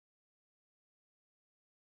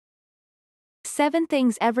7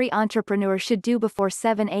 things every entrepreneur should do before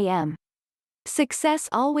 7 a.m. Success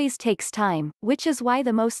always takes time, which is why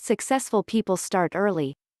the most successful people start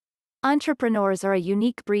early. Entrepreneurs are a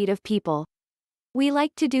unique breed of people. We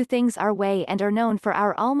like to do things our way and are known for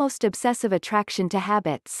our almost obsessive attraction to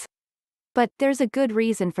habits. But there's a good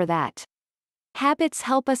reason for that. Habits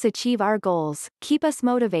help us achieve our goals, keep us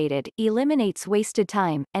motivated, eliminates wasted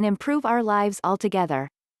time, and improve our lives altogether.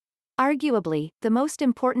 Arguably, the most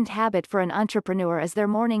important habit for an entrepreneur is their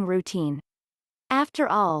morning routine. After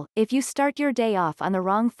all, if you start your day off on the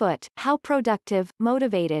wrong foot, how productive,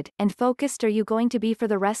 motivated, and focused are you going to be for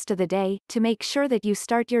the rest of the day? To make sure that you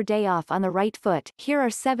start your day off on the right foot, here are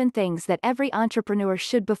 7 things that every entrepreneur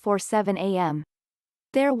should before 7 a.m.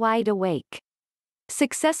 They're wide awake.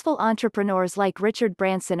 Successful entrepreneurs like Richard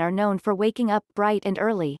Branson are known for waking up bright and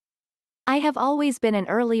early. I have always been an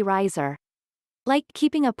early riser. Like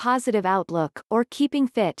keeping a positive outlook, or keeping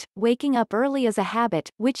fit, waking up early is a habit,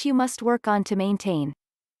 which you must work on to maintain.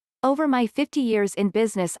 Over my 50 years in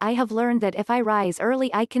business I have learned that if I rise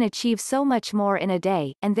early I can achieve so much more in a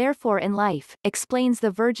day, and therefore in life, explains the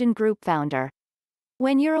Virgin Group founder.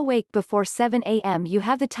 When you're awake before 7 a.m. you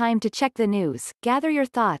have the time to check the news, gather your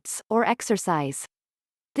thoughts, or exercise.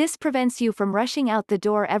 This prevents you from rushing out the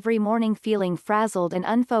door every morning feeling frazzled and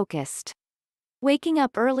unfocused. Waking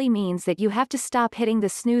up early means that you have to stop hitting the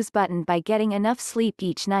snooze button by getting enough sleep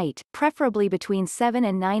each night, preferably between 7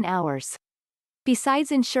 and 9 hours.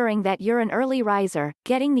 Besides ensuring that you're an early riser,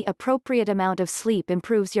 getting the appropriate amount of sleep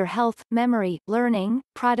improves your health, memory, learning,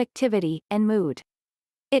 productivity, and mood.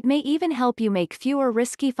 It may even help you make fewer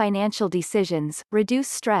risky financial decisions, reduce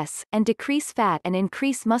stress, and decrease fat and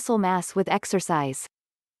increase muscle mass with exercise.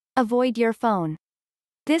 Avoid your phone.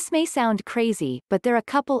 This may sound crazy, but there are a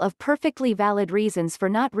couple of perfectly valid reasons for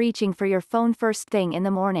not reaching for your phone first thing in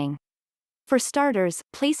the morning. For starters,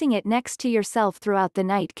 placing it next to yourself throughout the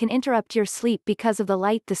night can interrupt your sleep because of the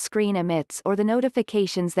light the screen emits or the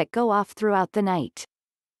notifications that go off throughout the night.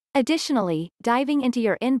 Additionally, diving into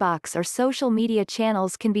your inbox or social media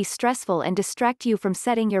channels can be stressful and distract you from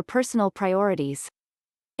setting your personal priorities.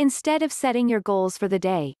 Instead of setting your goals for the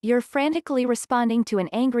day, you're frantically responding to an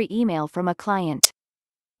angry email from a client.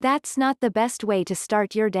 That's not the best way to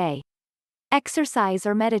start your day. Exercise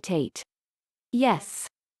or meditate. Yes.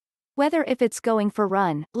 Whether if it's going for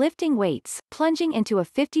run, lifting weights, plunging into a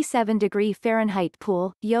 57-degree Fahrenheit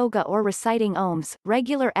pool, yoga or reciting ohms,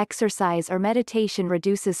 regular exercise or meditation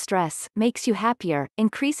reduces stress, makes you happier,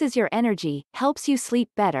 increases your energy, helps you sleep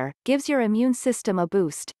better, gives your immune system a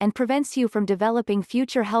boost, and prevents you from developing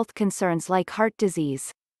future health concerns like heart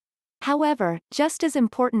disease. However, just as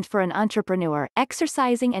important for an entrepreneur,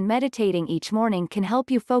 exercising and meditating each morning can help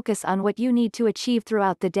you focus on what you need to achieve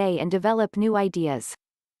throughout the day and develop new ideas.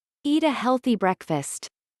 Eat a healthy breakfast.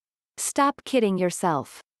 Stop kidding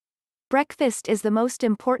yourself. Breakfast is the most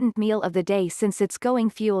important meal of the day since it's going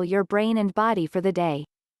to fuel your brain and body for the day.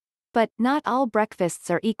 But, not all breakfasts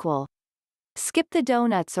are equal. Skip the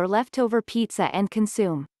donuts or leftover pizza and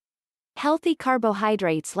consume healthy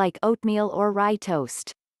carbohydrates like oatmeal or rye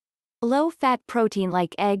toast. Low-fat protein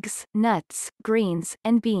like eggs, nuts, greens,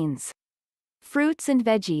 and beans. Fruits and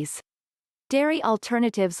veggies. Dairy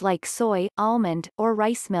alternatives like soy, almond, or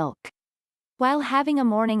rice milk. While having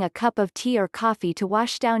a cup of tea or coffee to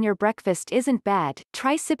wash down your breakfast isn't bad,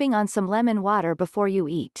 try sipping on some lemon water before you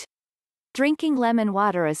eat. Drinking lemon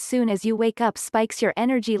water as soon as you wake up spikes your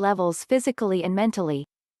energy levels physically and mentally.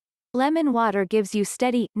 Lemon water gives you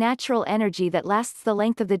steady, natural energy that lasts the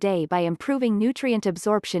length of the day by improving nutrient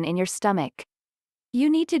absorption in your stomach. You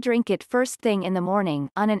need to drink it first thing in the morning,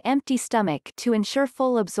 on an empty stomach, to ensure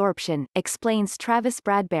full absorption, explains Travis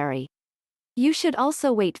Bradbury. You should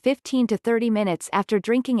also wait 15 to 30 minutes after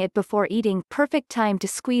drinking it before eating, perfect time to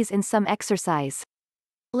squeeze in some exercise.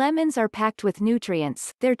 Lemons are packed with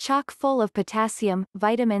nutrients, they're chock full of potassium,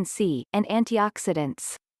 vitamin C, and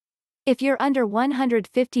antioxidants. If you're under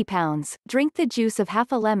 150 pounds, drink the juice of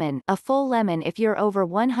half a lemon, a full lemon if you're over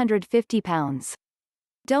 150 pounds.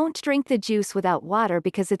 Don't drink the juice without water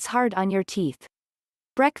because it's hard on your teeth.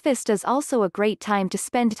 Breakfast is also a great time to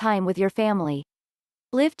spend time with your family.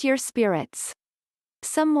 Lift your spirits.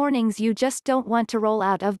 Some mornings you just don't want to roll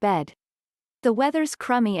out of bed. The weather's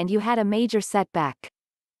crummy and you had a major setback.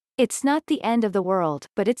 It's not the end of the world,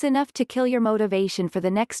 but it's enough to kill your motivation for the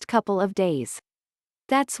next couple of days.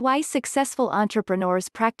 That's why successful entrepreneurs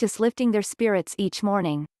practice lifting their spirits each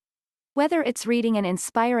morning. Whether it's reading an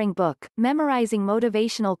inspiring book, memorizing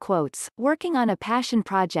motivational quotes, working on a passion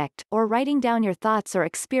project, or writing down your thoughts or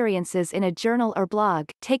experiences in a journal or blog,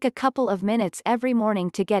 take a couple of minutes every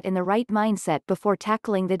morning to get in the right mindset before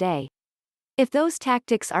tackling the day. If those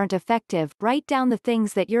tactics aren't effective, write down the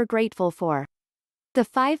things that you're grateful for. The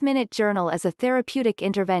 5-minute journal is a therapeutic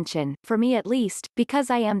intervention, for me at least,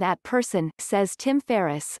 because I am that person, says Tim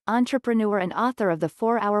Ferriss, entrepreneur and author of The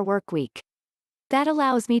 4-Hour Workweek. That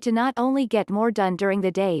allows me to not only get more done during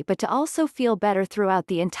the day but to also feel better throughout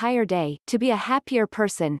the entire day, to be a happier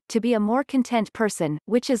person, to be a more content person,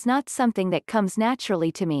 which is not something that comes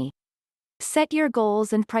naturally to me. Set your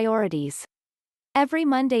goals and priorities. Every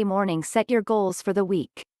Monday morning set your goals for the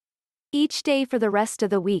week. Each day for the rest of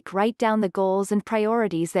the week write down the goals and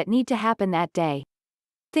priorities that need to happen that day.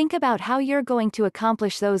 Think about how you're going to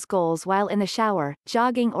accomplish those goals while in the shower,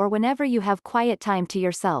 jogging or whenever you have quiet time to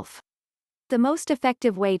yourself. The most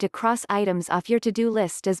effective way to cross items off your to-do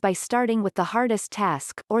list is by starting with the hardest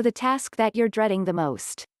task, or the task that you're dreading the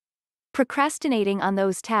most. Procrastinating on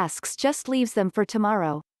those tasks just leaves them for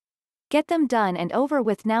tomorrow. Get them done and over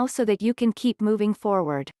with now so that you can keep moving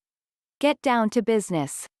forward. Get down to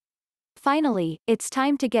business. Finally, it's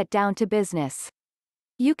time to get down to business.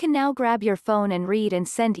 You can now grab your phone and read and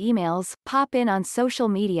send emails, pop in on social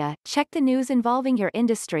media, check the news involving your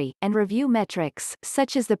industry, and review metrics,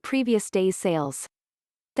 such as the previous day's sales.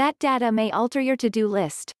 That data may alter your to-do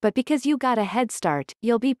list, but because you got a head start,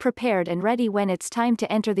 you'll be prepared and ready when it's time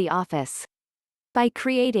to enter the office. By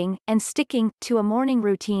creating, and sticking, to a morning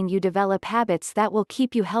routine you develop habits that will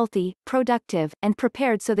keep you healthy, productive, and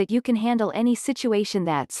prepared so that you can handle any situation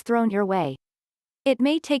that's thrown your way. It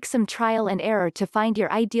may take some trial and error to find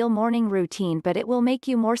your ideal morning routine, but it will make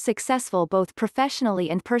you more successful both professionally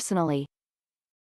and personally.